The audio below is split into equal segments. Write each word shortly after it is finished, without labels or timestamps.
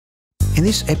In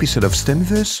this episode of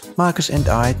Stemiverse, Marcus and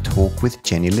I talk with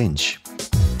Jenny Lynch.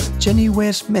 Jenny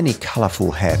wears many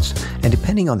colourful hats, and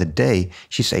depending on the day,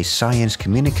 she's a science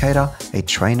communicator, a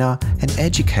trainer, an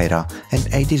educator, and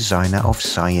a designer of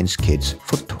science kits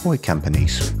for toy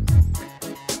companies.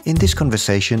 In this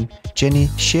conversation, Jenny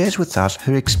shares with us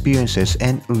her experiences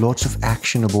and lots of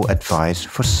actionable advice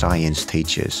for science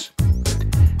teachers.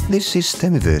 This is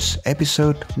Stemiverse,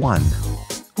 episode 1.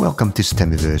 Welcome to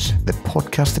Stemiverse, the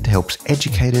podcast that helps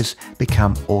educators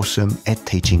become awesome at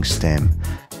teaching STEM,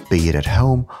 be it at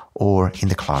home or in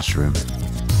the classroom.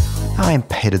 I am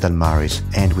Peter Dalmaris,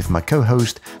 and with my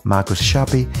co-host Marcus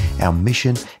Schappi, our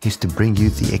mission is to bring you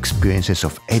the experiences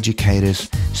of educators,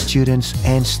 students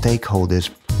and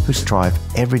stakeholders who strive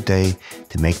every day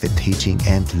to make the teaching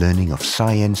and learning of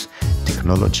science,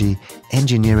 technology,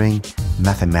 engineering,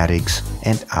 mathematics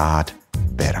and art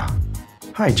better.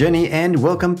 Hi Jenny, and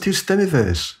welcome to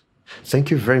Stemiverse. Thank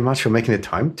you very much for making the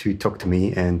time to talk to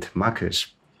me and Marcus.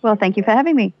 Well, thank you for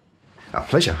having me. Our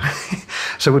pleasure.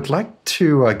 So we'd like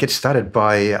to get started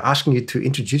by asking you to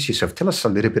introduce yourself. Tell us a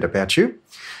little bit about you,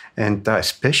 and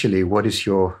especially what is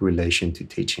your relation to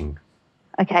teaching?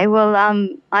 Okay, well,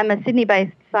 I'm a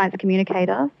Sydney-based science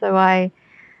communicator, so I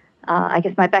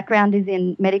guess my background is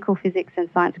in medical physics and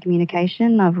science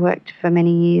communication. I've worked for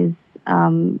many years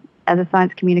as a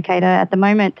science communicator. At the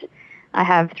moment, I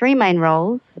have 3 main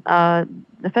roles.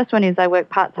 The first one is I work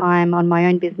part-time on my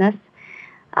own business.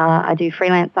 I do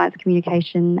freelance science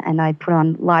communication, and I put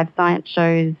on live science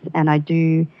shows, and I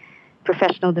do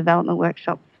professional development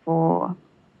workshops for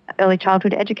early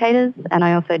childhood educators, and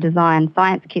I also design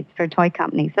science kits for a toy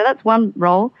company. So that's one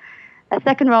role. A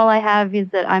second role I have is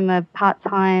that I'm a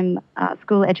part-time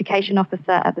school education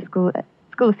officer at the School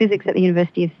of Physics at the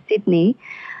University of Sydney.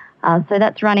 So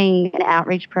that's running an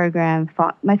outreach program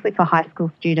mostly for high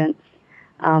school students.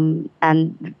 And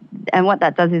what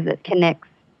that does is it connects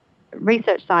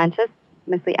research scientists,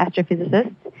 mostly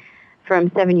astrophysicists, from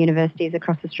 7 universities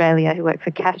across Australia who work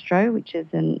for Castro, which is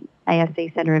an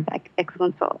ASC Centre of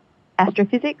Excellence for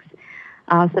Astrophysics.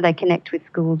 So they connect with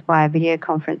schools via video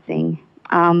conferencing.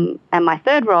 And my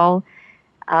third role,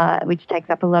 which takes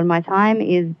up a lot of my time,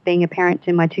 is being a parent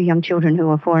to my 2 young children who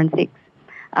are 4 and 6.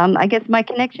 I guess my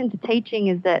connection to teaching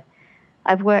is that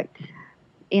I've worked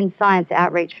in science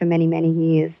outreach for many, many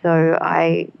years. So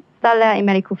I started out in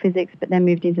medical physics, but then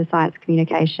moved into science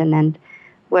communication and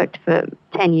worked for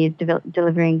 10 years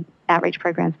delivering outreach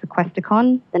programs for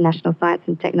Questacon, the National Science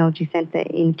and Technology Centre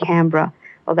in Canberra,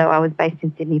 although I was based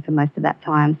in Sydney for most of that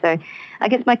time. So I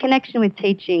guess my connection with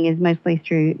teaching is mostly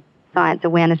through science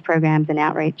awareness programs and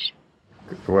outreach.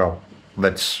 Well,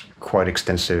 that's quite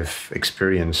extensive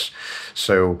experience.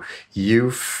 So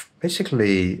you've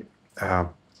basically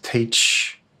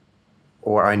teach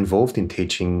or are involved in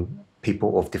teaching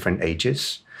people of different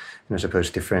ages, and I suppose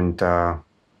different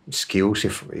skills,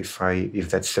 if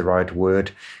that's the right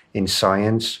word, in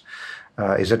science.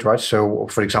 Is that right? So,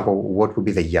 for example, what would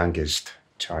be the youngest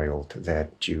child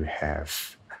that you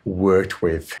have worked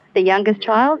with? The youngest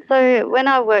child? So when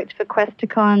I worked for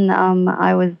Questacon,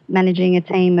 I was managing a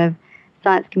team of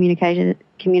science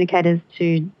communicators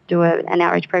to do an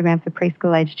outreach program for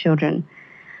preschool-aged children.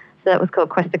 So that was called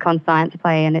Questacon Science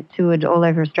Play, and it toured all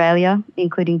over Australia,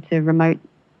 including to remote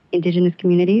Indigenous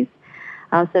communities.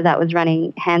 So that was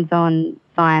running hands-on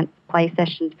science play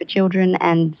sessions for children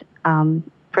and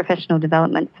professional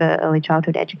development for early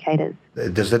childhood educators.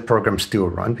 Does that program still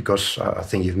run? Because I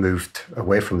think you've moved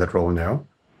away from that role now.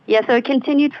 Yeah, so it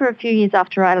continued for a few years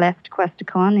after I left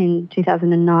Questacon in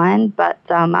 2009, but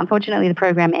unfortunately the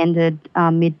program ended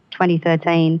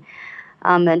mid-2013.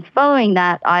 And following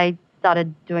that, I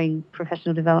started doing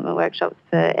professional development workshops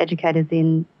for educators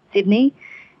in Sydney,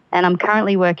 and I'm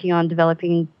currently working on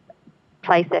developing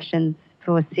play sessions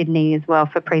for Sydney as well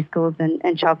for preschools and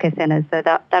childcare centres, so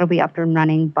that'll be up and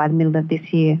running by the middle of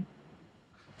this year.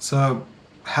 So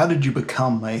how did you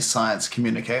become a science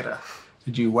communicator?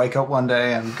 Did you wake up one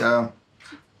day and go,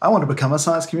 I want to become a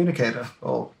science communicator?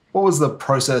 Or what was the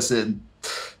process in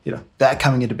that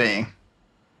coming into being?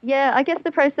 Yeah, I guess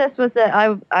the process was that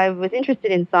I was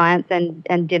interested in science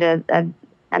and did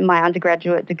my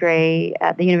undergraduate degree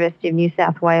at the University of New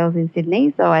South Wales in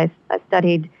Sydney. So I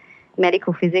studied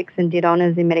medical physics and did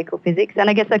honours in medical physics.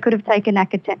 And I guess I could have taken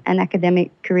an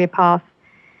academic career path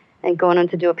and gone on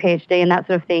to do a PhD and that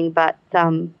sort of thing. But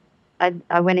I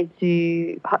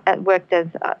worked as,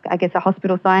 I guess, a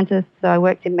hospital scientist. So I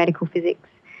worked in medical physics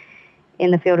in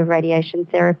the field of radiation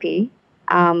therapy.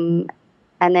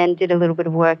 And then did a little bit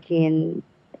of work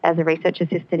as a research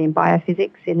assistant in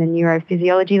biophysics in the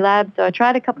neurophysiology lab. So I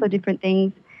tried a couple of different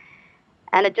things,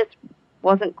 and it just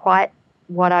wasn't quite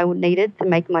what I needed to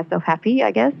make myself happy,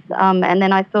 I guess. And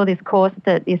then I saw this course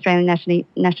that the Australian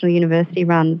National University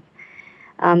runs,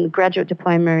 graduate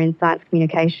diploma in science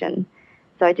communication.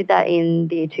 So I did that in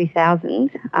the year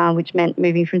 2000, which meant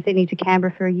moving from Sydney to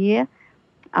Canberra for a year,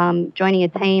 joining a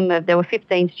team there were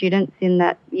 15 students in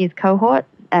that year's cohort,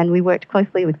 and we worked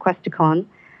closely with Questacon.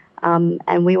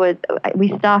 And we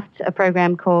staffed a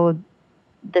program called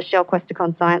the Shell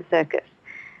Questacon Science Circus.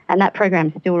 And that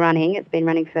program's still running. It's been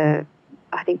running for,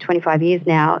 I think, 25 years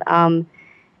now.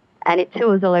 And it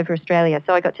tours all over Australia.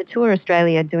 So I got to tour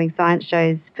Australia doing science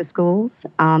shows for schools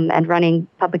and running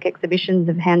public exhibitions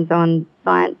of hands-on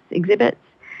science exhibits,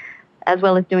 as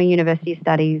well as doing university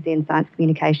studies in science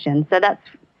communication. So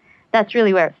that's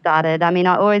really where it started. I mean,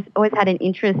 I always had an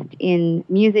interest in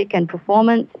music and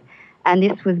performance, and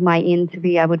this was my in to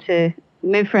be able to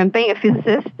move from being a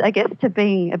physicist, I guess, to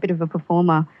being a bit of a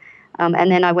performer.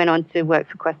 And then I went on to work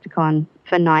for Questacon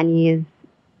for 9 years.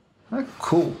 Oh,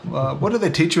 cool. What do they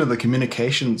teach you in the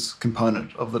communications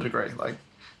component of the degree? Like,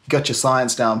 you got your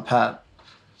science down pat.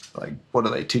 Like, what do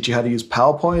they teach you how to use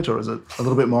PowerPoint, or is it a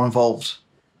little bit more involved?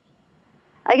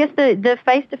 I guess the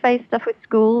face-to-face stuff with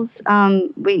schools,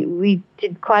 we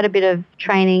did quite a bit of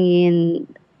training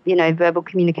in, verbal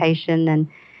communication and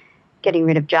getting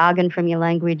rid of jargon from your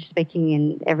language, speaking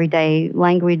in everyday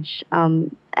language,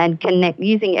 and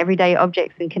using everyday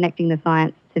objects and connecting the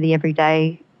science to the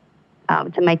everyday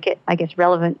to make it, I guess,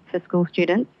 relevant for school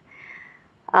students.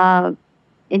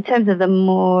 In terms of the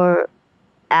more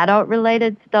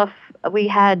adult-related stuff, we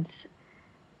had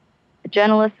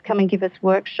journalists come and give us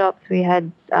workshops. We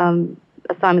had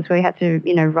assignments where we had to,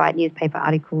 write newspaper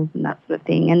articles and that sort of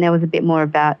thing. And there was a bit more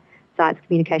about science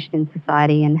communication in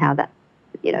society and how that,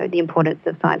 the importance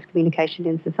of science communication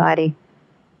in society.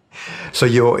 So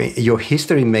your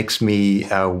history makes me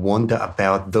wonder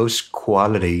about those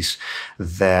qualities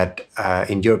that,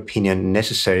 in your opinion,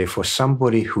 necessary for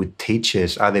somebody who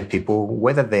teaches other people,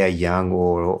 whether they are young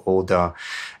or older,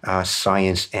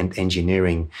 science and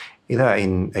engineering, either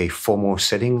in a formal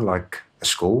setting like a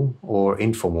school or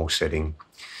informal setting.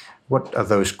 What are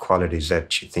those qualities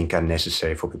that you think are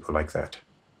necessary for people like that?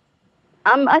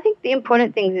 I think the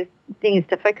important thing is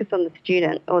to focus on the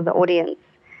student or the audience,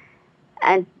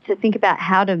 and to think about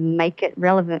how to make it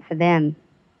relevant for them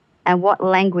and what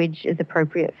language is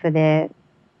appropriate for their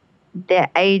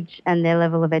age and their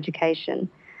level of education.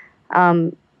 I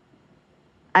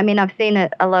mean, I've seen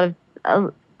it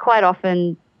quite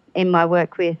often in my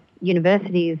work with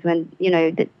universities when,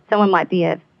 that someone might be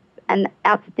an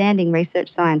outstanding research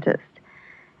scientist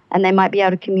and they might be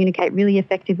able to communicate really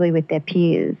effectively with their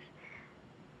peers.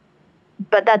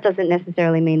 But that doesn't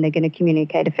necessarily mean they're going to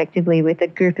communicate effectively with a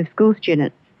group of school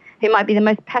students who might be the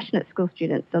most passionate school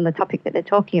students on the topic that they're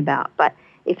talking about. But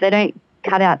if they don't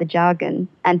cut out the jargon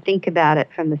and think about it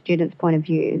from the student's point of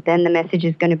view, then the message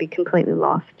is going to be completely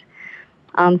lost.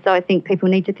 So I think people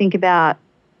need to think about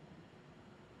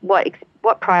what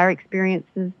prior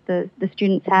experiences the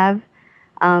students have,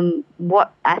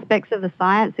 what aspects of the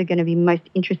science are going to be most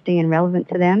interesting and relevant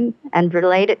to them, and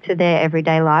relate it to their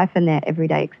everyday life and their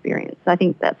everyday experience. I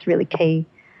think that's really key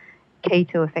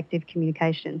to effective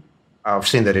communication. I've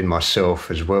seen that in myself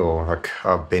as well. Like,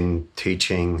 I've been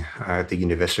teaching at the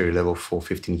university level for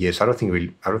 15 years. I don't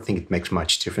think it makes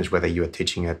much difference whether you are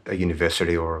teaching at a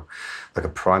university or like a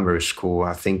primary school.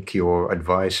 I think your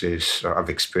advice is, I've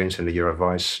experienced under your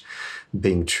advice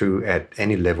being true at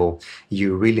any level.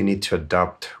 You really need to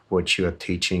adapt what you are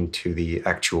teaching to the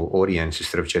actual audience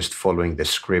instead of just following the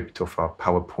script of a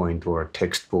PowerPoint or a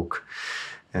textbook.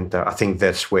 And I think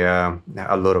that's where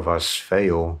a lot of us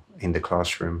fail in the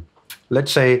classroom.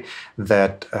 Let's say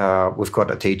that we've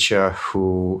got a teacher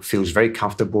who feels very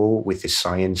comfortable with the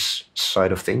science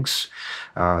side of things.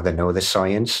 They know the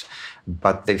science,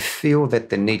 but they feel that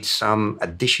they need some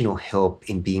additional help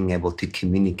in being able to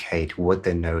communicate what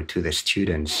they know to the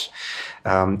students.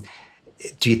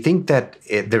 Do you think that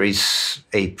there is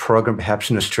a program perhaps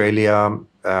in Australia,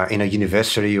 in a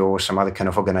university or some other kind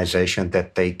of organization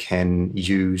that they can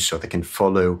use or they can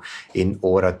follow in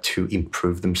order to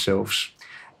improve themselves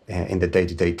in the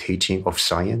day-to-day teaching of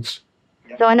science?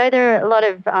 So I know there are a lot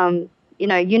of,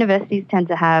 universities tend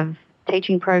to have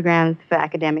teaching programs for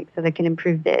academics so they can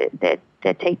improve their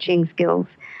teaching skills.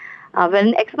 But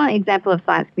an excellent example of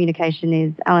science communication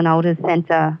is Alan Alda's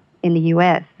Centre in the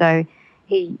US. So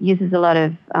he uses a lot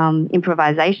of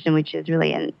improvisation, which is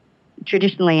really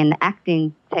traditionally an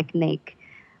acting technique,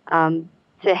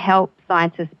 to help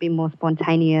scientists be more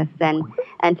spontaneous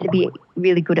and to be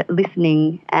really good at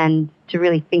listening and to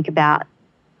really think about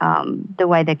the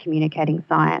way they're communicating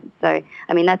science. So,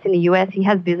 I mean, that's in the US. He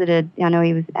has visited, I know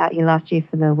he was out here last year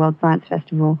for the World Science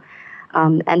Festival,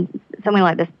 and something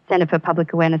like the Centre for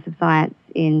Public Awareness of Science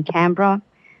in Canberra,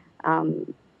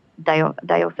 they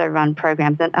also run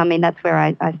programs. And, I mean, that's where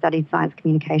I studied science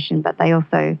communication, but they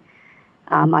also,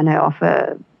 I know,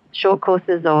 offer short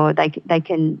courses, or they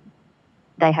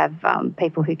have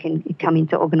people who can come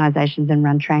into organisations and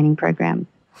run training programs.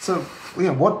 So,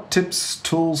 what tips,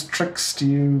 tools, tricks do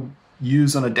you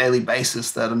use on a daily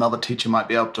basis that another teacher might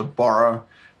be able to borrow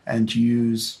and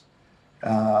use?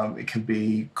 It could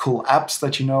be cool apps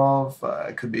that you know of.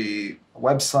 It could be a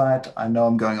website. I know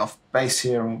I'm going off base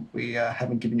here, and we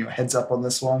haven't given you a heads up on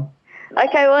this one.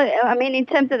 Okay, well, I mean, in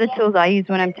terms of the tools I use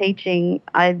when I'm teaching,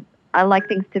 I like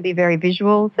things to be very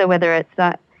visual. So whether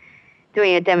it's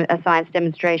doing a science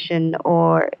demonstration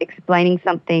or explaining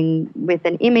something with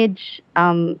an image,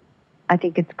 I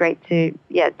think it's great to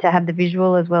have the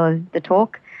visual as well as the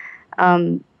talk.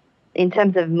 In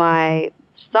terms of my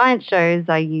science shows,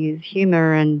 I use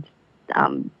humour and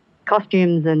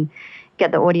costumes and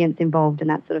get the audience involved and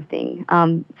that sort of thing.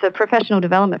 For professional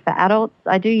development for adults,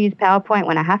 I do use PowerPoint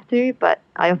when I have to, but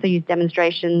I also use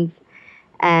demonstrations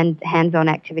and hands-on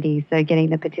activities, so getting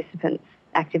the participants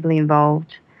actively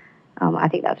involved. I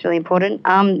think that's really important.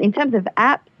 In terms of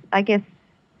apps, I guess,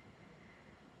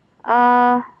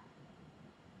 I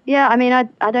mean,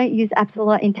 I don't use apps a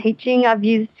lot in teaching. I've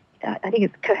used, I think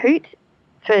it's Kahoot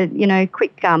for,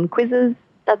 quick quizzes.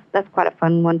 That's quite a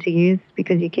fun one to use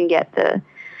because you can get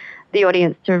the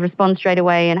audience to respond straight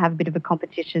away and have a bit of a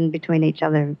competition between each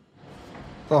other.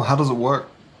 Well, how does it work?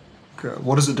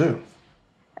 What does it do?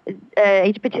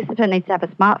 Each participant needs to have a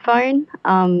smartphone.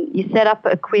 You set up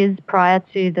a quiz prior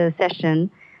to the session,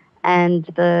 and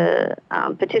the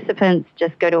participants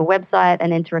just go to a website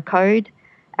and enter a code,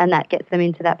 and that gets them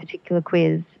into that particular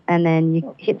quiz. And then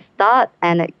you hit start,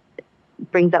 and it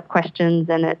brings up questions,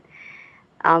 and it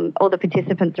all the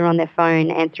participants are on their phone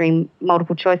answering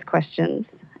multiple choice questions,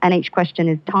 and each question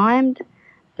is timed.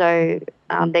 So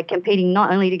they're competing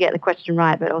not only to get the question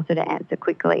right, but also to answer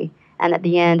quickly. And at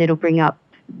the end, it'll bring up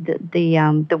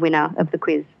the winner of the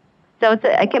quiz. So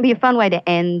it can be a fun way to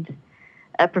end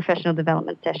a professional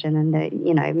development session, and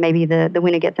maybe the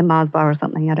winner gets a Mars bar or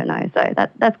something. I don't know. So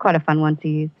that's quite a fun one to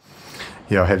use.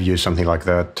 Yeah, I have used something like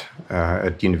that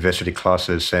at university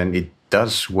classes, and it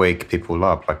does wake people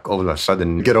up. Like all of a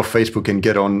sudden, get off Facebook and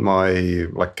get on my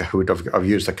Kahoot. I've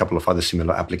used a couple of other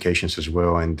similar applications as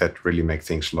well, and that really make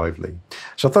things lively.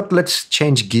 So I thought let's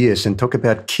change gears and talk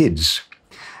about kids.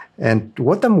 And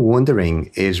what I'm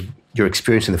wondering is your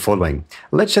experience in the following.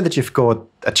 Let's say that you've got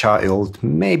a child,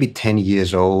 maybe 10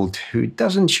 years old, who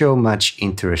doesn't show much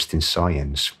interest in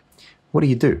science. What do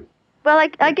you do? Well,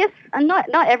 I guess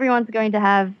not everyone's going to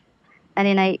have an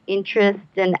innate interest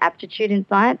and aptitude in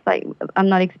science. Like, I'm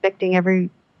not expecting every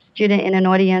student in an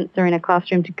audience or in a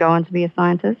classroom to go on to be a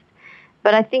scientist.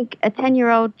 But I think a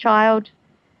 10-year-old child,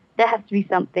 there has to be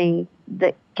something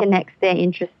that connects their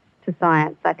interests to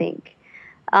science, I think.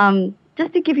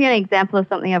 Just to give you an example of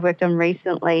something I've worked on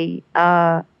recently,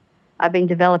 I've been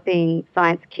developing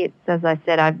science kits. As I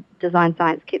said, I've designed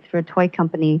science kits for a toy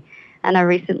company, and I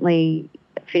recently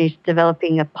finished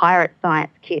developing a pirate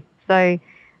science kit. So,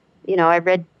 I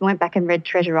went back and read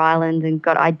Treasure Island and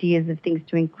got ideas of things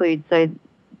to include. So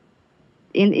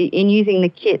in using the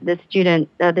kit,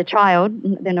 the child,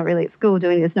 they're not really at school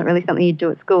doing this, not really something you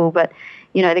do at school, but,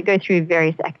 they go through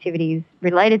various activities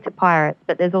related to pirates,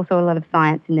 but there's also a lot of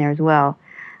science in there as well.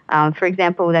 For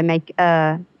example, they make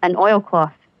an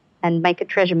oilcloth and make a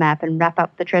treasure map and wrap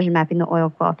up the treasure map in the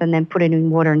oilcloth and then put it in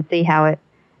water and see how it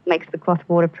makes the cloth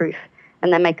waterproof.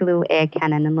 And they make a little air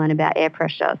cannon and learn about air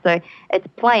pressure. So it's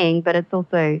playing, but it's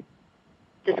also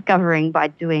discovering by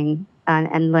doing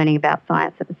and learning about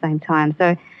science at the same time.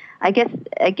 So I guess,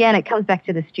 again, it comes back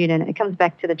to the student. It comes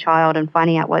back to the child and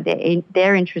finding out what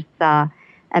their interests are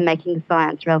and making the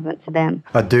science relevant to them.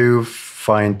 I do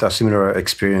find a similar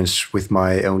experience with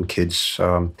my own kids.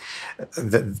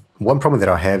 The one problem that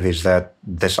I have is that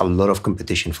there's a lot of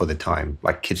competition for the time.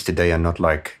 Like, kids today are not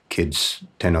like kids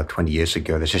 10 or 20 years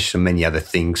ago. There's just so many other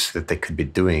things that they could be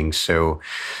doing. So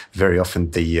very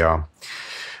often the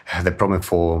problem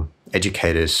for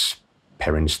educators,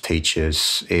 parents,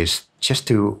 teachers is just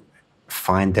to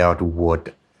find out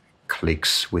what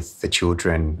clicks with the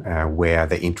children, where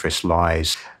the interest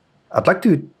lies. I'd like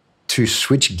to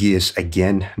switch gears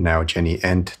again now, Jenny,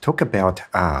 and talk about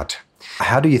art.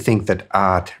 How do you think that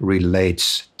art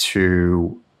relates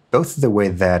to both the way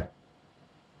that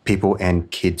people and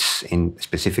kids in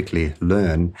specifically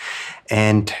learn.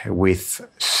 And with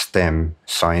STEM,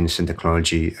 science and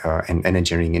technology, and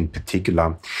engineering in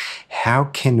particular, how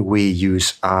can we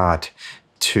use art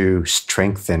to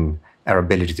strengthen our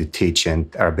ability to teach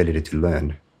and our ability to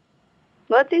learn?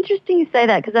 Well, it's interesting you say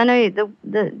that because I know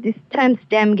this term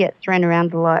STEM gets thrown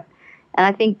around a lot. And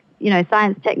I think,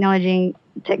 science, technology,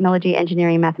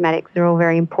 engineering, mathematics are all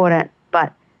very important,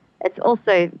 but it's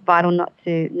also vital not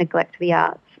to neglect the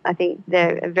arts. I think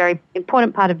they're a very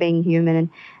important part of being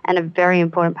human and a very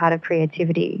important part of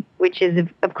creativity, which is,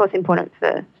 of course, important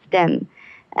for STEM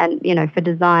and, for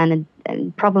design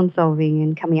and problem solving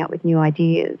and coming up with new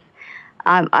ideas.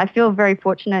 I feel very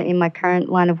fortunate in my current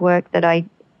line of work that I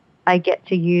get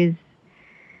to use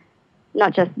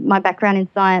not just my background in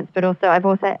science, but also I've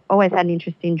also always had an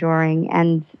interest in drawing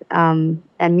and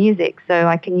music. So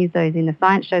I can use those in the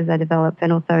science shows I develop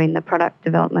and also in the product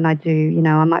development I do.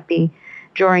 I might be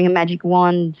drawing a magic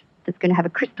wand that's going to have a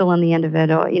crystal on the end of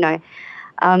it, or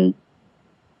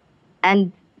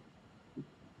and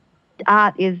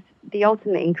art is the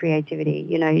ultimate in creativity.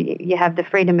 You have the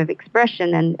freedom of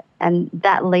expression, and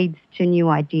that leads to new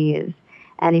ideas.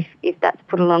 And if that's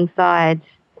put alongside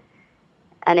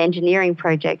an engineering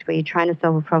project where you're trying to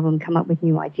solve a problem, come up with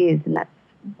new ideas, and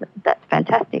that's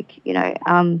fantastic.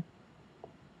 So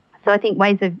I think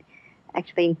ways of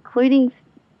actually including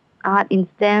art in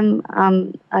STEM,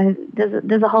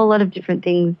 there's a whole lot of different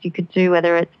things you could do,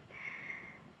 whether it's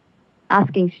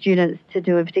asking students to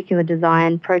do a particular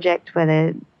design project,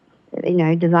 whether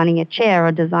designing a chair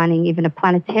or designing even a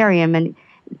planetarium, and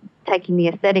taking the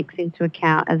aesthetics into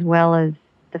account as well as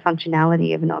the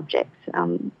functionality of an object.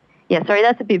 Sorry,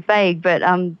 that's a bit vague, but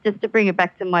just to bring it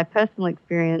back to my personal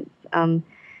experience, I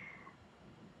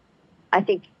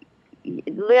think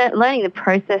learning the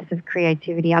process of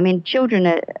creativity. I mean, children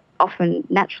are often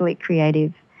naturally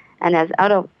creative, and as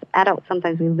adults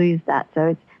sometimes we lose that. So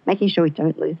it's making sure we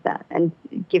don't lose that and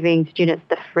giving students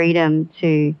the freedom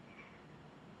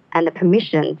and the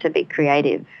permission to be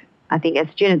creative. I think as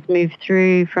students move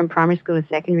through from primary school to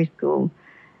secondary school,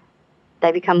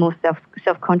 they become more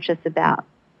self-conscious about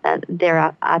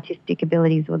their artistic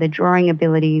abilities or their drawing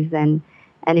abilities, and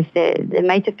if they're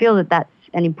made to feel that that's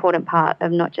an important part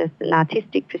of not just an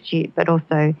artistic pursuit but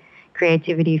also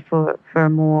creativity for a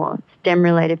more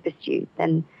STEM-related pursuit,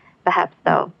 then perhaps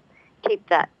they'll keep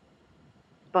that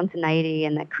spontaneity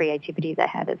and the creativity they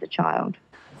had as a child.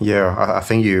 Yeah, I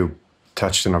think you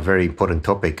touched on a very important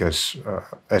topic as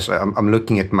I'm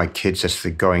looking at my kids as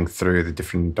they're going through the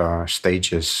different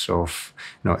stages of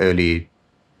early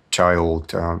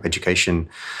child education.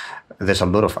 There's a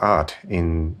lot of art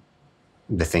in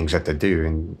the things that they do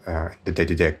in the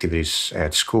day-to-day activities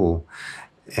at school,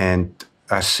 and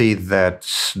I see that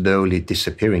slowly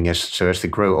disappearing as they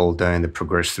grow older and they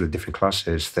progress through the different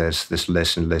classes. There's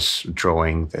less and less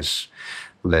drawing, there's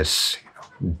less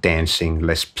dancing,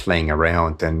 less playing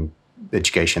around, and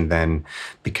education then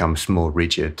becomes more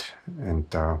rigid and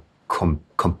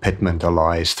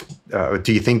compartmentalized.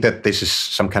 Do you think that this is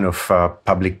some kind of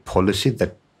public policy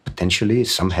that potentially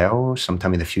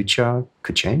sometime in the future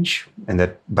could change? And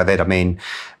that by that I mean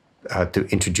to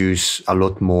introduce a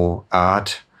lot more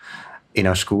art in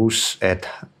our schools at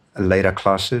later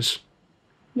classes?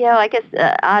 Yeah, I guess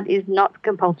art is not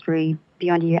compulsory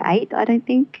beyond year 8, I don't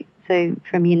think. So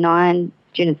from year 9,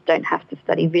 students don't have to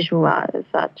study visual art as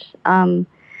such. I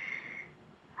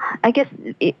guess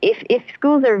if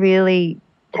schools are really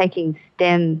taking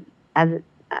STEM as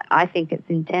I think it's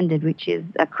intended, which is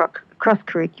a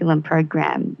cross-curriculum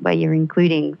program where you're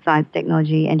including science,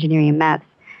 technology, engineering and maths,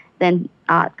 then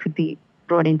art could be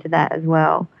brought into that as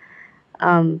well.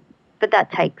 But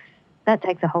that takes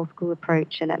a whole school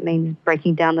approach, and it means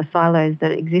breaking down the silos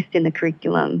that exist in the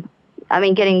curriculum. I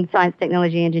mean, getting science,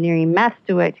 technology, engineering and maths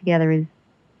to work together is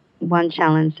one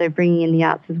challenge. So bringing in the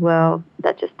arts as well,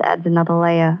 that just adds another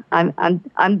layer. I'm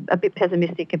a bit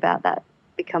pessimistic about that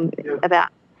about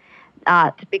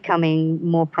art becoming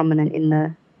more prominent in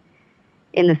the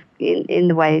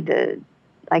way the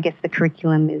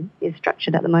curriculum is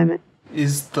structured at the moment.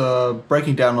 Is the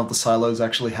breaking down of the silos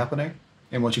actually happening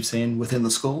in what you've seen within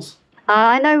the schools?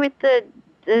 I know with the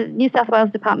New South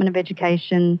Wales Department of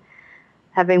Education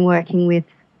have been working with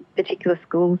particular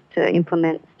schools to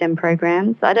implement STEM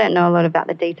programs. I don't know a lot about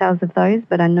the details of those,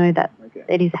 but I know that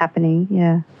it is happening,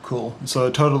 yeah. Cool. So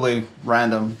a totally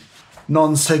random,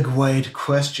 non-segued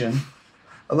question.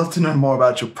 I'd love to know more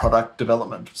about your product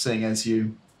development, seeing as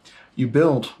you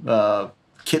build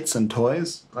kits and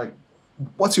toys. Like,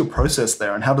 what's your process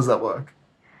there and how does that work?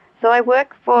 So I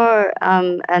work for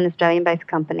an Australian-based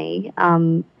company,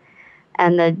 and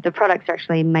the products are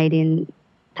actually made in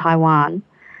Taiwan.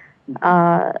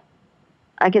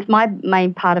 I guess my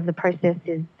main part of the process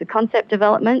is the concept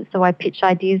development. So I pitch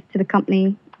ideas to the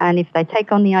company, and if they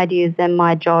take on the ideas, then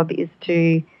my job is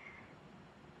to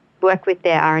work with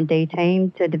their R&D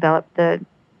team to develop the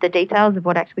details of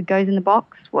what actually goes in the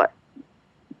box.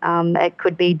 It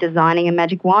could be designing a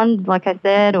magic wand, like I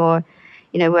said, or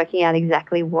working out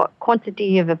exactly what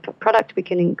quantity of a product we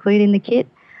can include in the kit.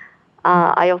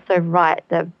 I also write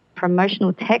the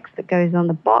promotional text that goes on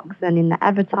the box and in the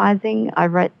advertising.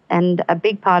 And a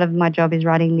big part of my job is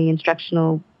writing the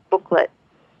instructional booklet,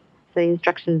 so the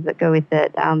instructions that go with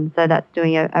it. So that's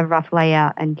doing a rough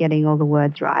layout and getting all the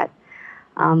words right.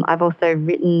 I've also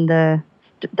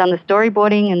done the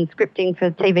storyboarding and scripting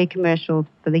for TV commercials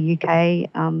for the UK.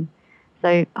 So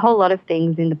a whole lot of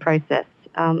things in the process.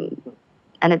 And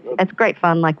it's great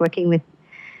fun, like working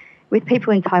with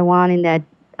people in Taiwan in their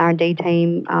R&D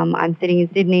team. I'm sitting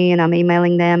in Sydney and I'm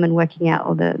emailing them and working out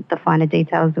all the finer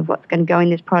details of what's going to go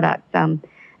in this product. And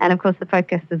of course, the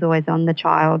focus is always on the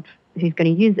child who's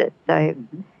going to use it. So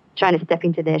trying to step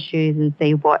into their shoes and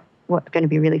see what's going to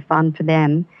be really fun for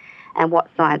them and what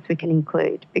science we can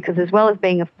include. Because as well as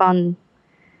being a fun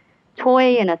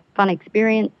toy and a fun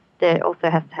experience, there also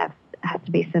has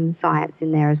to be some science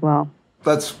in there as well.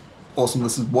 That's awesome.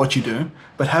 This is what you do.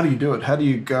 But how do you do it? How do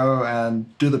you go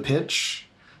and do the pitch?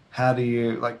 How do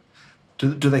you,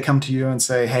 do they come to you and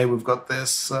say, hey, we've got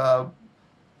this,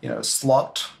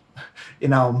 slot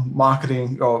in our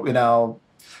marketing or in our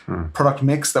product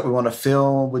mix that we want to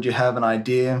fill? Would you have an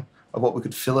idea of what we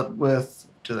could fill it with?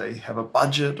 Do they have a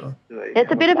budget?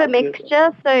 It's a bit of a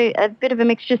mixture. So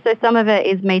some of it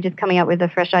is me just coming up with a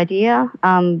fresh idea,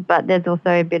 but there's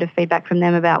also a bit of feedback from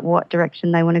them about what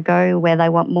direction they want to go, where they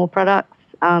want more products.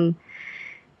 And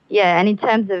in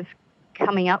terms of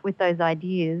coming up with those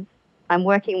ideas, I'm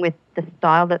working with the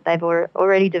style that they've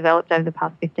already developed over the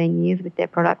past 15 years with their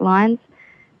product lines,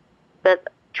 but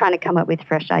trying to come up with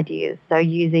fresh ideas. So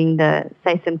using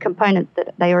some components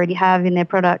that they already have in their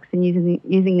products and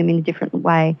using them in a different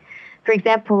way. For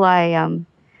example,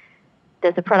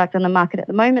 there's a product on the market at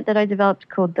the moment that I developed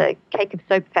called the Cake of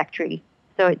Soap Factory.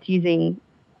 So it's using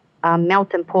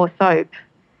melt and pour soap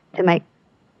to make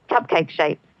cupcake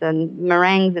shapes and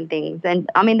meringues and things. And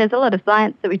I mean, there's a lot of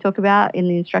science that we talk about in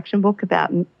the instruction book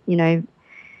about,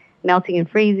 melting and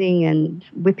freezing and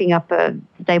whipping up a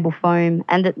stable foam.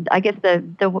 And I guess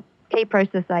the key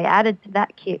process I added to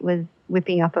that kit was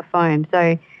whipping up a foam.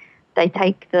 So they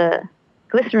take the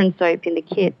glycerin soap in the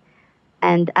kit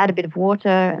and add a bit of water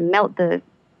and melt the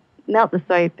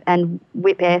soap and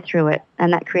whip air through it.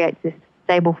 And that creates this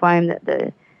stable foam that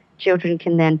the children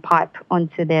can then pipe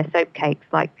onto their soap cakes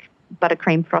like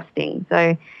buttercream frosting.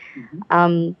 So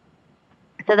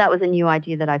so that was a new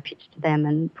idea that I pitched to them,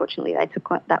 and fortunately they took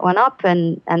that one up,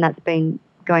 and that's been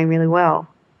going really well.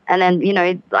 And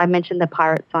then, I mentioned the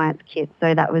pirate science kit,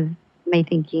 so that was me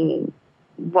thinking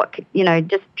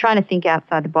just trying to think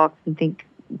outside the box and think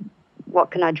what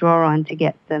can I draw on to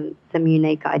get some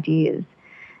unique ideas.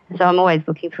 So I'm always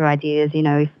looking for ideas,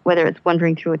 whether it's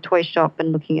wandering through a toy shop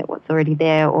and looking at what's already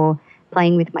there, or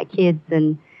playing with my kids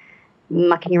and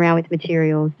mucking around with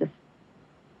materials. Just,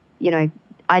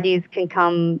 ideas can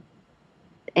come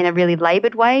in a really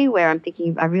laboured way where I'm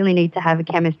thinking I really need to have a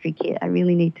chemistry kit. I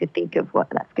really need to think of what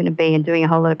that's going to be and doing a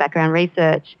whole lot of background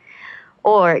research.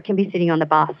 Or it can be sitting on the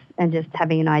bus and just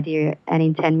having an idea, and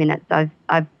in 10 minutes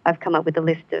I've come up with a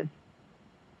list of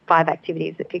 5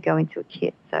 activities that could go into a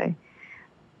kit. So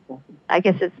I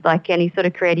guess it's like any sort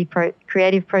of creative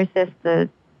process.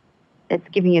 It's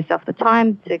giving yourself the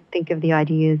time to think of the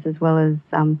ideas, as well as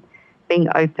being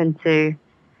open to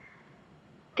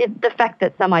the fact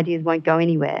that some ideas won't go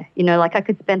anywhere. Like I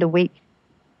could spend a week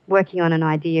working on an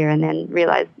idea and then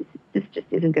realise this just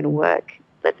isn't going to work.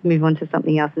 Let's move on to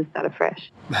something else and start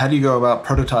afresh. How do you go about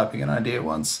prototyping an idea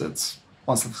once it's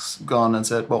gone and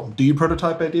said, well, do you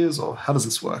prototype ideas, or how does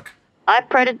this work?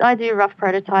 I do rough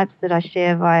prototypes that I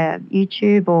share via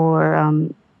YouTube, or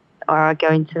I go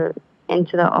into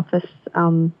the office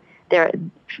there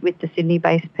with the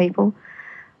Sydney-based people.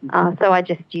 So I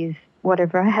just use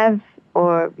whatever I have,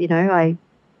 or I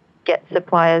get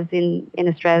suppliers in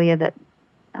Australia that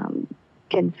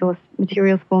can source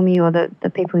materials for me, or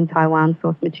the people in Taiwan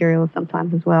source materials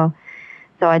sometimes as well.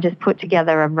 So I just put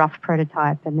together a rough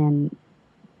prototype, and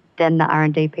then the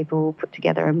R&D people will put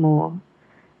together a more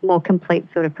complete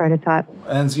sort of prototype.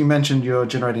 As you mentioned, you're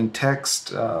generating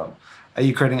text. Are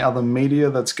you creating other media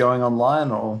that's going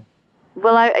online, or?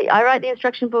 Well, I write the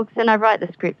instruction books and I write the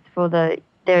scripts for there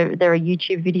are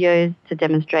YouTube videos to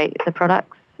demonstrate the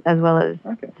products, as well as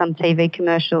some TV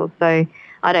commercials. So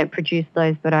I don't produce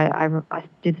those, but I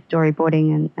do the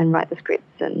storyboarding and write the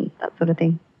scripts and that sort of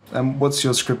thing. And what's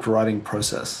your script writing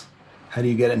process? How do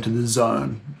you get into the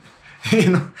zone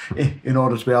in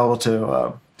order to be able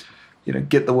to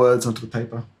get the words onto the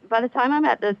paper? By the time I'm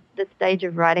at the stage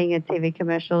of writing a TV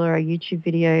commercial or a YouTube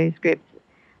video script,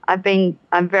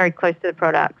 I'm very close to the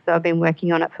product, so I've been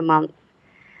working on it for months,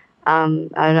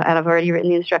 and I've already written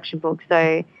the instruction book.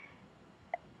 So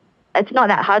it's not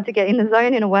that hard to get in the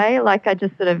zone in a way. Like I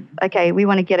just sort of, okay, we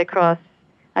want to get across.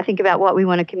 I think about what we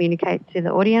want to communicate to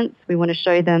the audience. We want to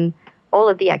show them all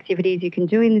of the activities you can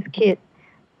do in this kit,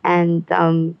 and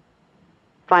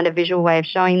find a visual way of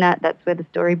showing that. That's where the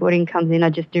storyboarding comes in. I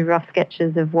just do rough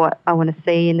sketches of what I want to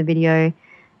see in the video,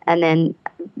 and then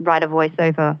write a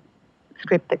voiceover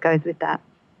script that goes with that.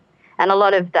 And a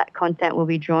lot of that content will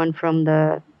be drawn from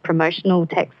the promotional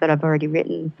text that I've already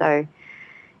written. So,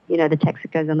 the text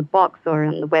that goes on the box or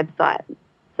on the website.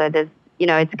 So there's,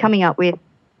 it's coming up with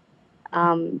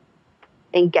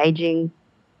engaging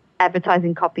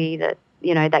advertising copy that,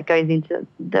 that goes into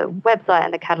the website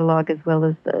and the catalogue, as well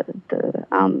as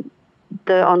the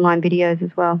online videos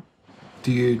as well.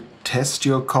 Do you test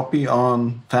your copy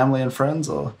on family and friends,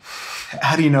 or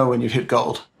how do you know when you've hit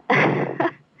gold?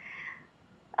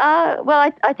 Well,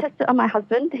 I test it on my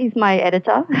husband. He's my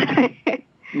editor.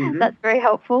 Mm-hmm. That's very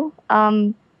helpful.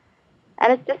 And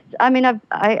it's just,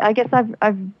 I guess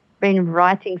I've been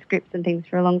writing scripts and things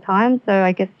for a long time. So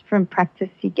I guess from practice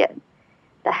you get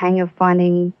the hang of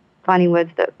finding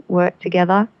words that work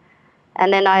together.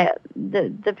 And then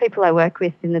the people I work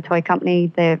with in the toy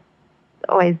company, they're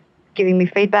always giving me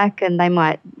feedback, and they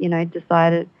might,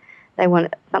 decide that they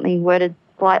want something worded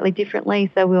slightly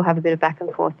differently. So we'll have a bit of back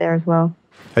and forth there as well.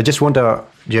 I just wonder,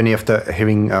 Jenny, after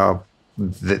hearing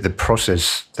the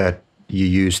process that you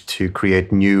use to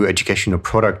create new educational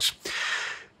products,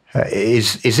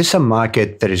 is this a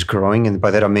market that is growing? And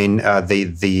by that I mean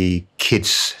the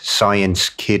kids science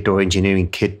kit or engineering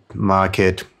kit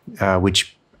market,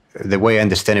 which the way I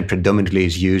understand it predominantly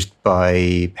is used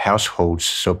by households.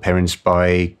 So parents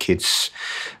buy kits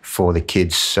for the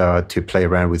kids to play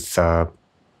around with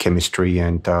chemistry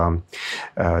and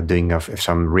doing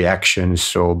some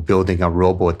reactions or building a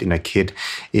robot in a kit.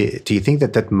 Do you think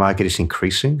that market is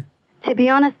increasing? To be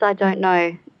honest, I don't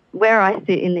know. Where I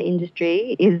sit in the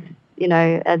industry is,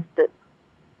 as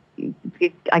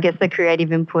I guess the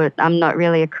creative input. I'm not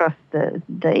really across the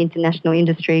international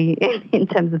industry in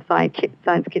terms of science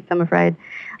kits, I'm afraid.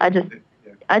 I just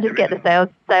get the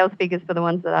sales figures for the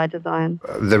ones that I design.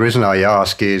 The reason I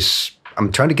ask is I'm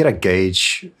trying to get a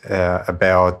gauge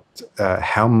about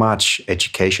how much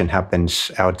education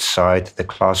happens outside the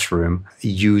classroom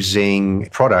using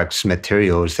products,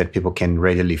 materials that people can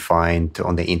readily find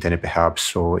on the internet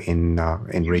perhaps, or in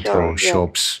retail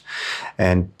shops.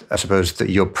 And I suppose that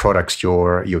your products,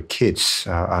 your kits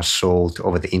are sold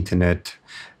over the internet.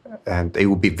 And it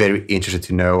would be very interested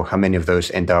to know how many of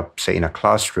those end up, say, in a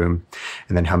classroom,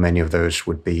 and then how many of those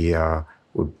would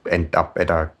end up at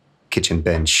a kitchen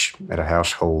bench at a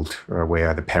household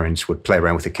where the parents would play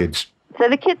around with the kids. So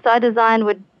the kits I design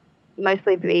would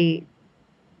mostly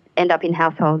end up in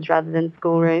households rather than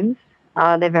schoolrooms.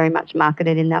 They're very much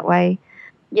marketed in that way.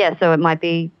 Yeah, so it might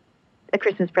be a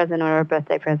Christmas present or a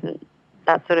birthday present,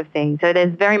 that sort of thing. So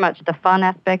there's very much the fun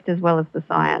aspect as well as the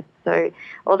science. So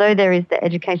although there is the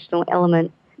educational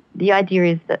element, the idea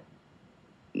is that,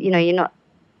 you're not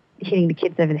hitting the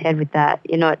kids over the head with that.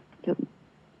 You're not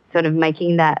sort of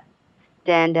making that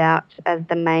stand out as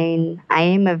the main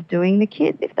aim of doing the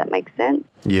kit, if that makes sense.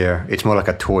 Yeah, it's more like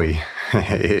a toy.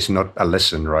 It's not a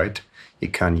lesson, right? You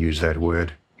can't use that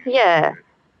word. Yeah.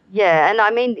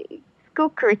 And school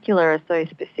curricula are so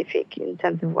specific in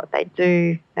terms of what they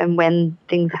do and when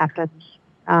things happen,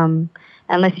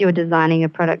 unless you're designing a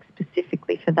product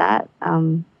specifically for that.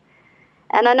 And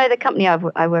I know the company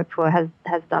I work for has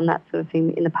done that sort of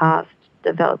thing in the past,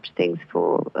 developed things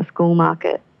for a school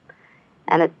market.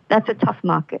 And that's a tough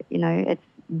market, it's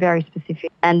very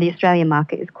specific. And the Australian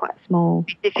market is quite small.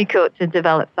 It's difficult to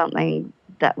develop something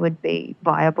that would be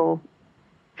viable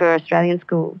for Australian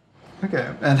schools.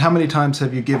 Okay. And how many times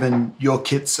have you given your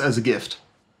kits as a gift?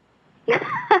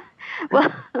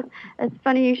 Well, it's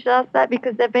funny you should ask that,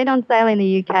 because they've been on sale in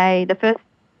the UK. The first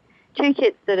 2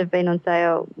 kits that have been on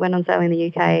sale went on sale in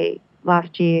the UK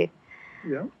last year.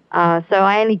 Yeah. So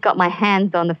I only got my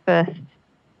hands on the first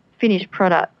finished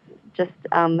product just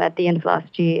at the end of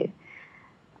last year.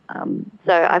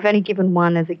 So I've only given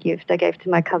one as a gift. I gave to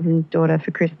my cousin's daughter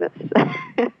for Christmas.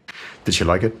 Did she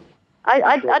like it?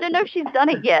 I don't know if she's done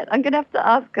it yet. I'm going to have to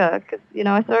ask her, because,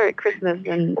 I saw her at Christmas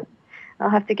and I'll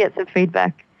have to get some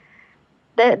feedback.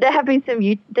 There have been some.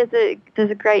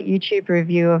 There's a great YouTube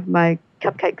review of my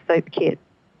cupcake soap kit.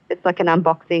 It's like an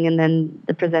unboxing, and then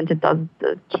the presenter does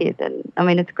the kit. And I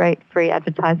mean, it's great free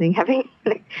advertising having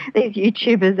these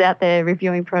YouTubers out there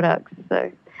reviewing products.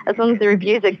 So as long as the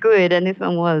reviews are good, and this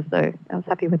one was, so I was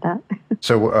happy with that.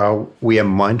 So we are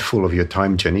mindful of your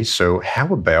time, Jenny. So how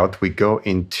about we go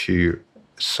into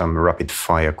some rapid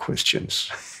fire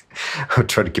questions? I'll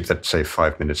try to keep that, say,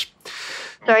 5 minutes.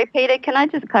 Sorry, Peter, can I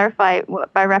just clarify,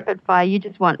 by rapid fire, you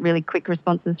just want really quick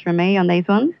responses from me on these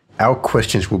ones? Our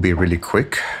questions will be really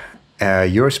quick.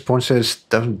 Your responses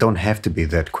don't have to be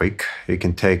that quick. You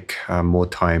can take more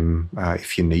time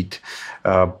if you need.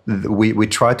 We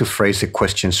try to phrase the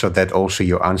question so that also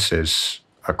your answers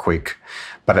are quick.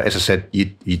 But as I said,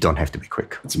 you don't have to be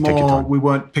quick. It's more, we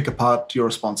won't pick apart your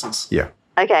responses. Yeah.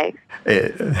 Okay.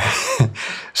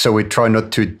 So we try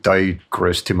not to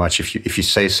digress too much. If you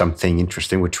say something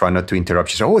interesting, we try not to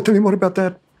interrupt you. Say, tell me more about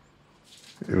that.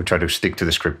 We try to stick to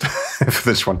the script for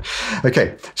this one.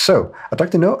 Okay, so I'd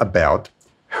like to know about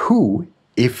who,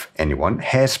 if anyone,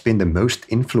 has been the most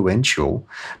influential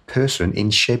person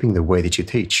in shaping the way that you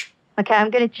teach. Okay,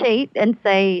 I'm going to cheat and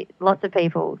say lots of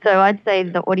people. So I'd say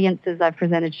the audiences I've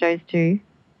presented shows to,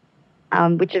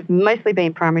 which have mostly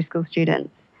been primary school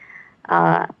students.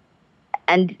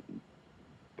 And,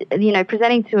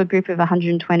 presenting to a group of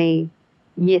 120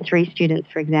 Year 3 students,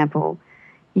 for example,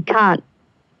 you can't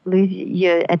lose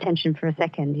your attention for a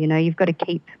second. You've got to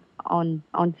keep on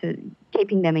to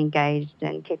keeping them engaged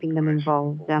and keeping them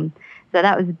involved. So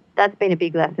that's been a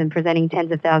big lesson, presenting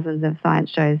tens of thousands of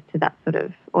science shows to that sort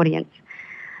of audience.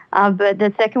 But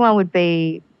the second one would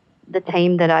be the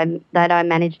team that I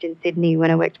managed in Sydney when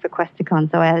I worked for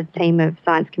Questacon. So I had a team of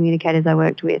science communicators I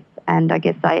worked with, and I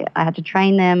guess I had to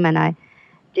train them, and I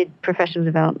did professional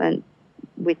development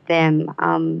with them,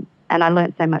 and I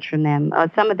learned so much from them.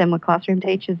 Some of them were classroom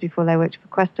teachers before they worked for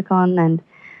Questacon, and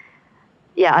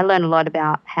I learned a lot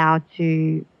about how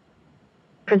to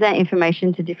present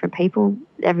information to different people.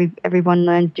 Everyone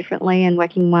learns differently, and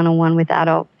working one-on-one with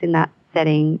adults in that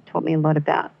setting taught me a lot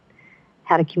about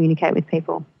how to communicate with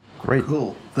people. Great.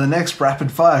 Cool. The next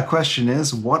rapid fire question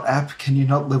is, what app can you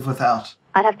not live without?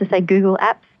 I'd have to say Google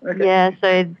Apps. Okay. Yeah,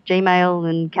 so Gmail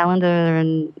and calendar,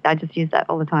 and I just use that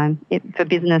all the time for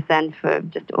business and for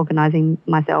just organising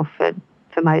myself for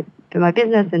my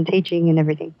business and teaching and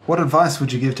everything. What advice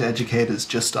would you give to educators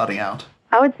just starting out?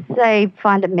 I would say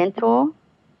find a mentor,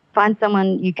 find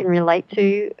someone you can relate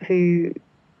to who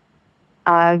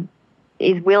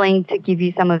is willing to give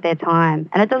you some of their time.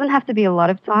 And it doesn't have to be a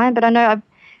lot of time, but I know I've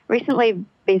recently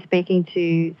been speaking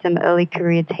to some early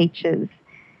career teachers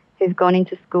who've gone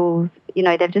into schools.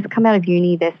 They've just come out of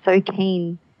uni. They're so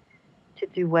keen to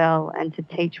do well and to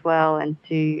teach well and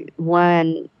to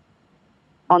learn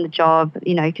on the job,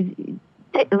 because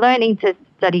learning to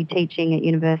study teaching at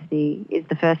university is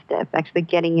the first step. Actually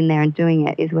getting in there and doing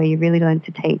it is where you really learn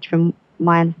to teach, from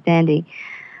my understanding.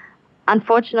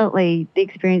 Unfortunately, the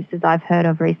experiences I've heard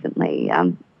of recently,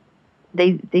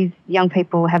 these young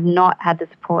people have not had the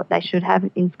support they should have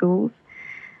in schools.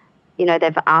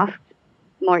 They've asked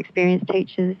more experienced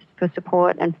teachers for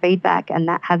support and feedback, and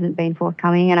that hasn't been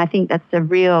forthcoming. And I think that's a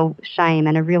real shame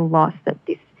and a real loss, that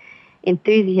this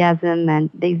enthusiasm and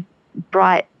these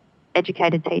bright,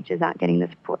 educated teachers aren't getting the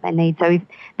support they need. So if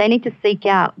they need to seek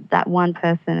out that one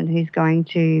person who's going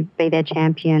to be their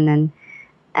champion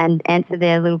and answer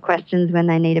their little questions when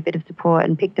they need a bit of support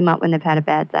and pick them up when they've had a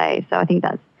bad day. So I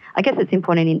guess it's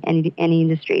important in any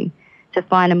industry to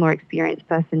find a more experienced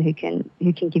person who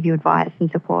can give you advice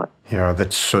and support. Yeah,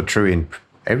 that's so true in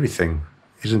everything,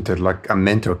 isn't it? Like a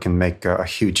mentor can make a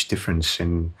huge difference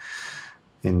in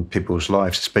people's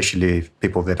lives, especially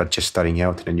people that are just starting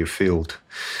out in a new field.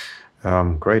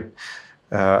 Great.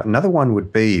 Another one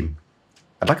would be,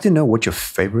 I'd like to know what your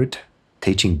favorite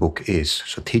teaching book is.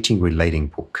 So teaching relating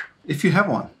book. If you have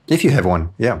one. If you have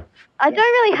one, yeah. I don't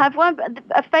really have one, but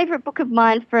a favourite book of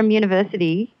mine from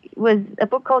university was a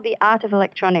book called The Art of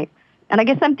Electronics. And I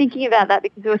guess I'm thinking about that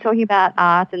because we were talking about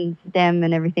art and STEM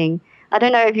and everything. I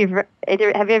don't know if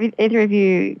either of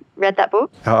you read that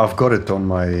book? I've got it on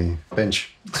my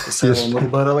bench. It's on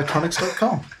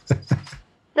littlebirdelectronics.com.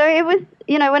 So it was,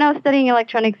 when I was studying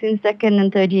electronics in second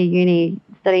and third year uni,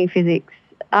 studying physics,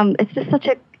 it's just such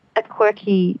a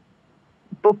quirky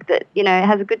book that,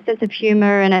 has a good sense of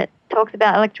humour, and it talks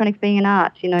about electronics being an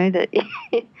art, that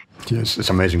yes, it's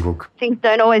an amazing book. Things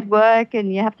don't always work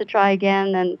and you have to try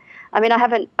again. And I mean, I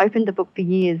haven't opened the book for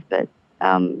years, but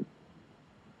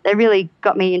they really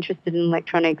got me interested in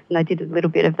electronics, and I did a little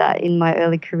bit of that in my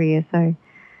early career. So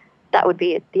that would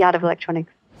be it, The Art of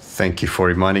Electronics. Thank you for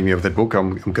reminding me of that book.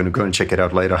 I'm going to go and check it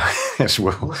out later as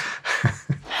well.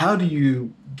 How do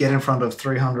you get in front of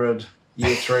 300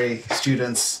 year 3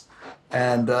 students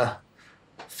and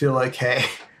feel okay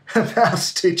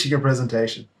about teaching a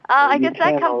presentation? I guess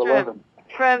that comes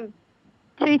from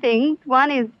two things.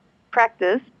 One is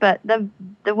practice, but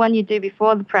the one you do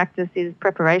before the practice is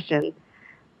preparation.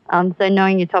 So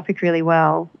knowing your topic really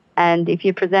well. And if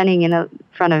you're presenting in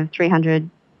front of 300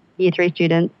 year 3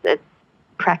 students, it's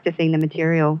practicing the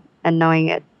material and knowing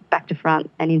it back to front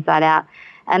and inside out,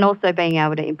 and also being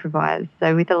able to improvise.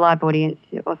 So with a live audience,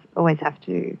 you always have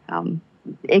to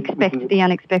expect the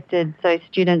unexpected. So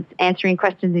students answering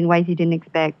questions in ways you didn't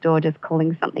expect, or just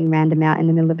calling something random out in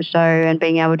the middle of a show and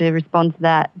being able to respond to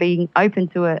that, being open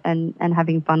to it and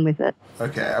having fun with it.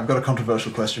 Okay, I've got a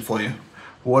controversial question for you.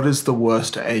 What is the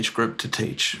worst age group to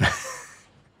teach?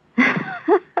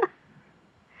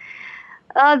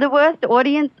 The worst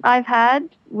audience I've had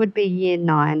would be year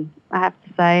 9, I have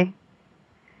to say.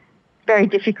 Very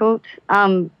difficult.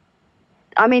 I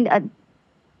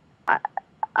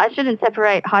shouldn't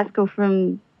separate high school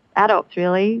from adults,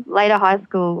 really. Later high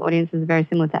school audiences are very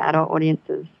similar to adult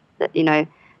audiences. That,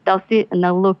 they'll sit and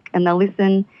they'll look and they'll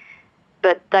listen,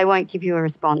 but they won't give you a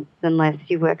response unless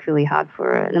you work really hard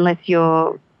for it, unless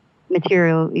your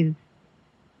material is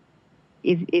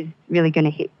really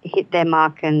going to hit their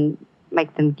mark and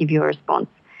make them give you a response.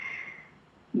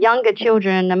 Younger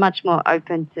children are much more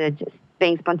open to just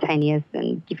being spontaneous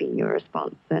and giving you a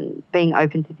response and being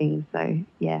open to things. So,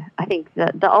 yeah, I think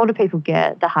the older people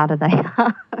get, the harder they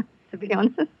are, to be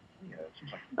honest.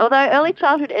 Although early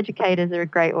childhood educators are a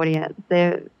great audience.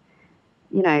 They're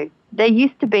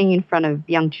used to being in front of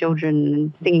young children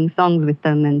and singing songs with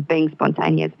them and being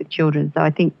spontaneous with children. So I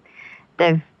think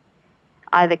they've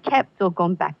either kept or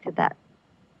gone back to that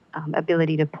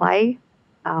ability to play.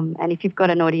 And if you've got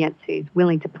an audience who's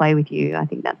willing to play with you, I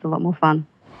think that's a lot more fun.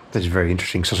 That's very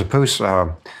interesting. So suppose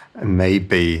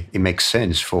maybe it makes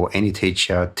sense for any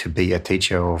teacher to be a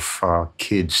teacher of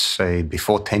kids, say,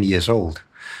 before 10 years old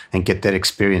and get that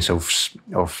experience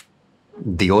of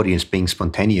the audience being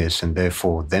spontaneous and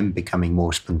therefore them becoming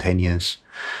more spontaneous.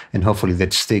 And hopefully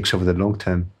that sticks over the long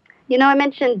term. I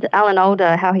mentioned Alan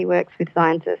Alda, how he works with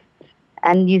scientists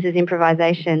and uses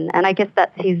improvisation. And I guess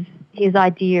that's his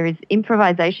idea is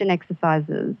improvisation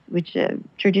exercises, which are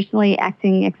traditionally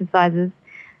acting exercises.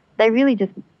 They really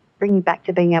just bring you back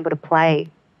to being able to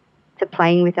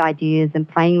playing with ideas and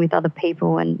playing with other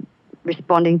people and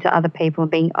responding to other people and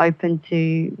being open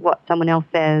to what someone else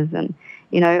says. And,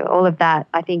 all of that,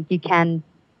 I think you can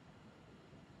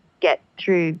get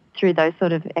through those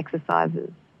sort of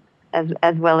exercises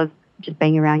as well as just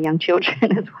being around young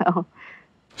children as well.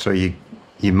 So you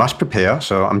must prepare.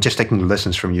 So I'm just taking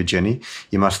lessons from you, Jenny.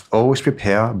 You must always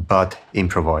prepare, but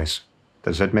improvise.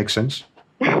 Does that make sense?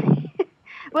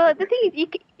 Well, the thing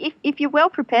is, if you're well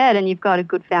prepared and you've got a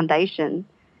good foundation,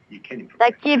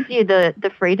 that gives you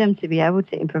the freedom to be able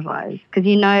to improvise.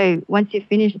 Because once you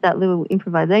finish that little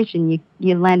improvisation,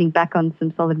 you're landing back on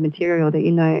some solid material that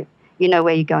you know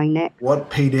where you're going next. What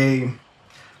PD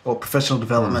or professional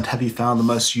development have you found the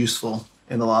most useful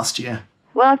in the last year?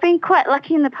 Well, I've been quite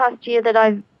lucky in the past year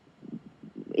that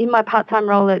in my part-time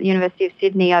role at the University of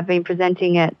Sydney, I've been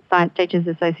presenting at Science Teachers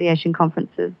Association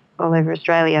conferences all over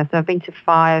Australia. So I've been to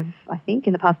 5, I think,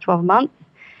 in the past 12 months.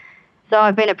 So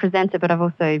I've been a presenter, but I've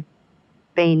also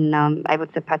been able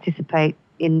to participate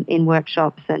in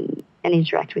workshops and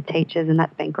interact with teachers, and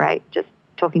that's been great, just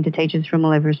talking to teachers from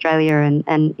all over Australia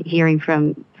and hearing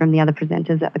from the other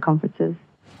presenters at the conferences.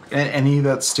 Any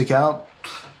that stick out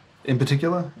in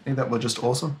particular? Any that were just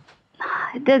awesome?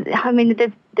 There's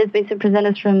been some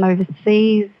presenters from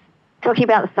overseas talking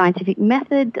about the scientific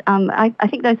method. I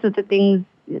think those sorts of things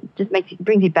just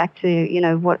brings you back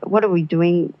to, what are we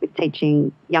doing with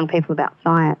teaching young people about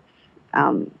science?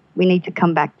 We need to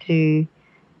come back to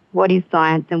what is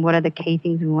science and what are the key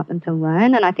things we want them to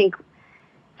learn. And I think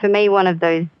for me, one of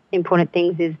those important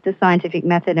things is the scientific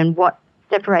method and what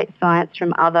separates science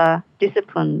from other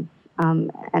disciplines.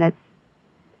 And it's,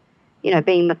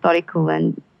 being methodical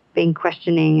and being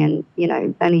questioning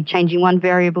and, only changing one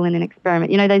variable in an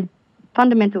experiment. Those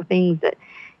fundamental things that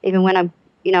even when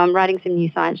I'm writing some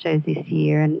new science shows this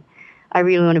year, and I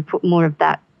really want to put more of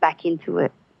that back into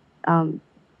it,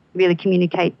 really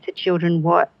communicate to children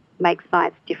what makes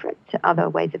science different to other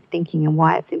ways of thinking and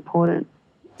why it's important.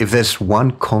 If there's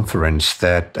one conference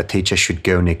that a teacher should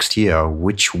go next year,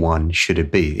 which one should it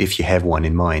be, if you have one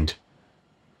in mind?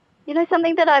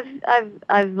 Something that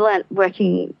I've learnt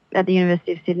working at the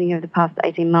University of Sydney over the past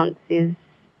 18 months is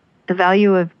the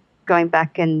value of going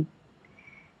back and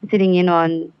sitting in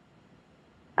on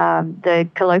the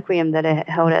colloquia that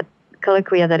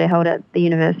are held at the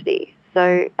university.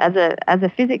 So as a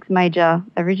physics major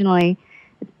originally,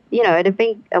 it had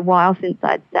been a while since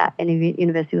I'd sat in a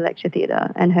university lecture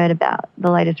theatre and heard about the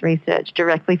latest research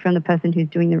directly from the person who's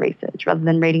doing the research rather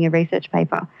than reading a research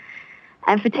paper.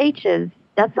 And for teachers,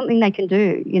 that's something they can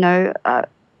do.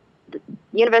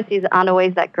 Universities aren't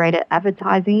always that great at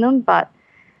advertising them, but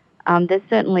there's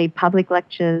certainly public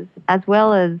lectures as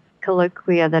well as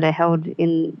colloquia that are held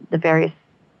in the various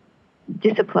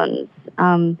disciplines.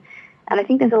 And I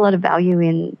think there's a lot of value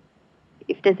in,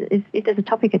 if there's a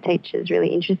topic a teacher is really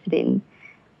interested in,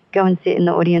 go and sit in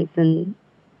the audience and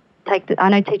I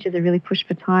know teachers are really pushed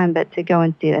for time, but to go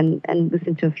and sit and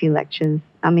listen to a few lectures.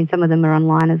 I mean, some of them are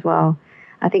online as well.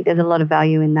 I think there's a lot of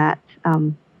value in that,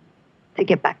 to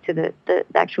get back to the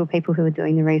actual people who are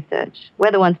doing the research.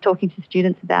 We're the ones talking to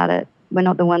students about it. We're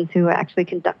not the ones who are actually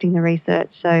conducting the research.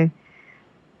 So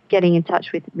getting in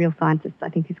touch with real scientists, I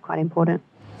think, is quite important.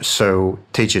 So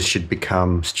teachers should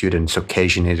become students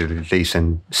occasionally at least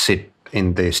and sit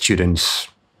in the students'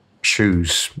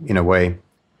 shoes in a way.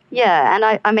 Yeah,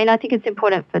 and I think it's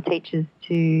important for teachers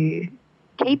to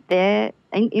keep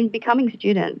in becoming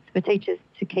students, for teachers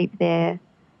to keep their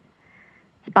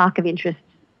spark of interest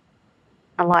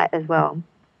alight as well.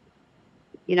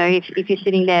 If you're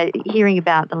sitting there hearing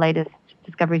about the latest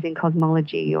discoveries in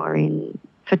cosmology or in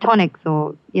photonics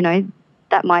or,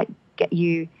 that might get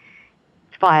you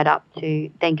fired up to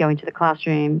then go into the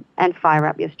classroom and fire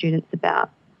up your students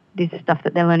about this stuff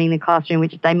that they're learning in the classroom,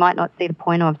 which they might not see the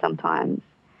point of sometimes.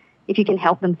 If you can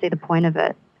help them see the point of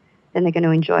it, then they're going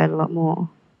to enjoy it a lot more.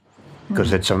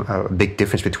 Because that's a big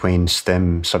difference between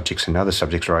STEM subjects and other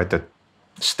subjects, right? That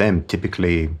STEM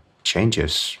typically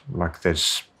changes. Like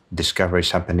there's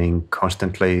discoveries happening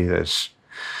constantly. There's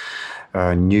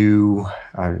new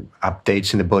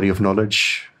updates in the body of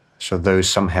knowledge. So those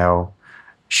somehow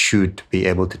should be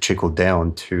able to trickle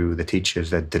down to the teachers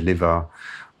that deliver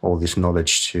all this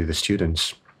knowledge to the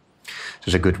students. So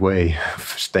it's a good way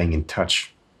of staying in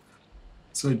touch.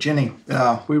 So Jenny,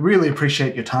 we really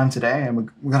appreciate your time today, and we're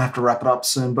going to have to wrap it up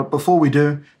soon. But before we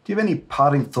do you have any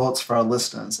parting thoughts for our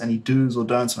listeners? Any do's or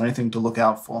don'ts or anything to look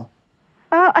out for?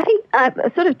 I think I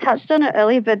sort of touched on it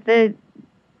earlier, but I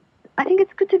think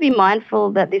it's good to be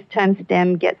mindful that this term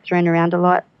STEM gets thrown around a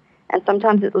lot and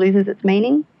sometimes it loses its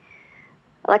meaning.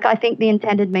 Like, I think the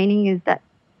intended meaning is that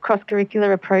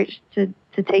cross-curricular approach to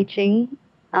teaching,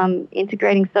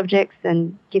 integrating subjects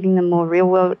and giving them more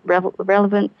real-world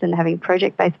relevance and having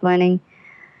project-based learning.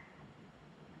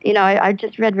 I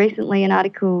just read recently an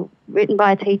article written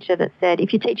by a teacher that said,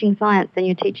 if you're teaching science, then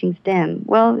you're teaching STEM.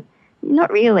 Well,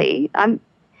 not really. I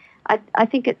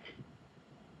think it's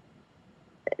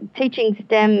teaching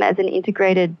STEM as an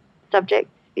integrated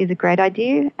subject is a great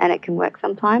idea and it can work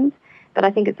sometimes. But I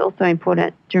think it's also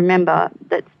important to remember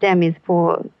that STEM is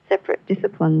for separate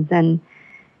disciplines. And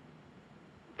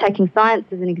taking science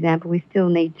as an example, we still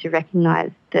need to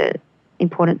recognise the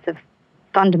importance of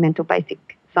fundamental basic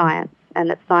science, and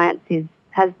that science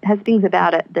has things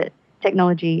about it that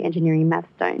technology, engineering, and maths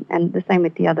don't, and the same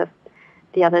with the other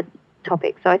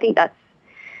topics. So I think that's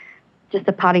just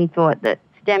a parting thought, that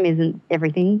STEM isn't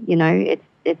everything.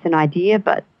 It's an idea,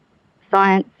 but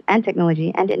science and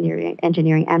technology and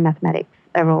engineering and mathematics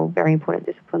are all very important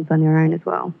disciplines on their own as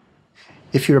well.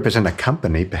 If you represent a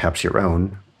company, perhaps your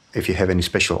own, if you have any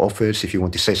special offers, if you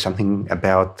want to say something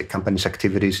about the company's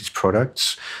activities, its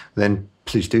products, then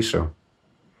please do so.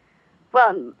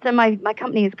 Well, so my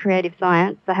company is Creative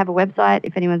Science. I have a website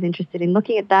if anyone's interested in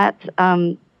looking at that.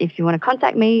 If you want to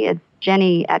contact me, it's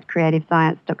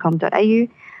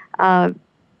jenny@creativescience.com.au.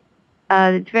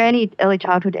 For any early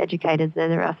childhood educators,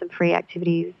 there are some free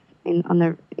activities in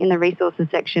the resources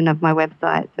section of my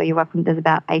website. So you're welcome. There's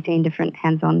about 18 different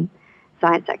hands-on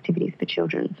science activities for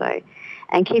children.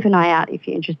 And keep an eye out if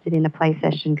you're interested in a play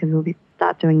session, because we'll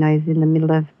start doing those in the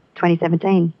middle of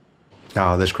 2017.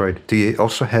 Oh, that's great. Do you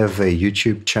also have a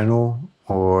YouTube channel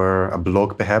or a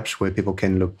blog perhaps where people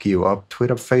can look you up?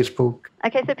 Twitter, Facebook?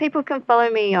 Okay, so people can follow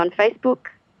me on Facebook,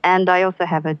 and I also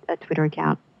have a Twitter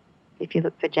account. If you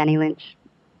look for Jenny Lynch,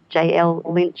 JL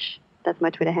Lynch, that's my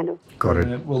Twitter handle. Got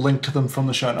it. We'll link to them from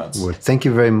the show notes. Well, thank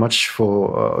you very much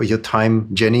for your time,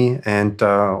 Jenny, and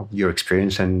your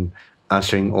experience and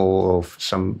answering all of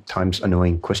sometimes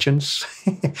annoying questions.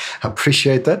 I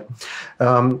appreciate that.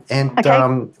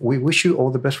 We wish you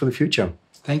all the best for the future.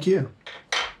 Thank you.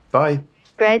 Bye.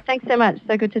 Great. Thanks so much.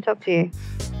 So good to talk to you.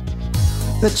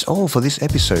 That's all for this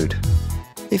episode.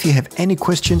 If you have any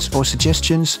questions or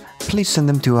suggestions, please send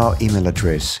them to our email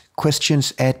address,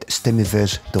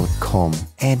 questions@stemiverse.com,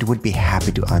 and we'd be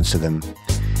happy to answer them.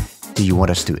 Do you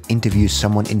want us to interview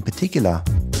someone in particular?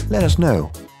 Let us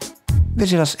know.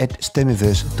 Visit us at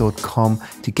stemiverse.com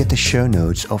to get the show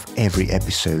notes of every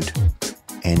episode.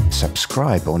 And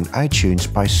subscribe on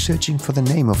iTunes by searching for the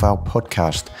name of our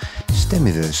podcast,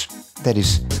 Stemiverse. That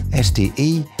is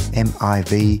Stemiverse.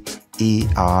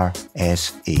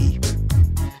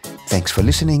 Thanks for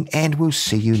listening, and we'll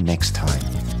see you next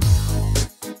time.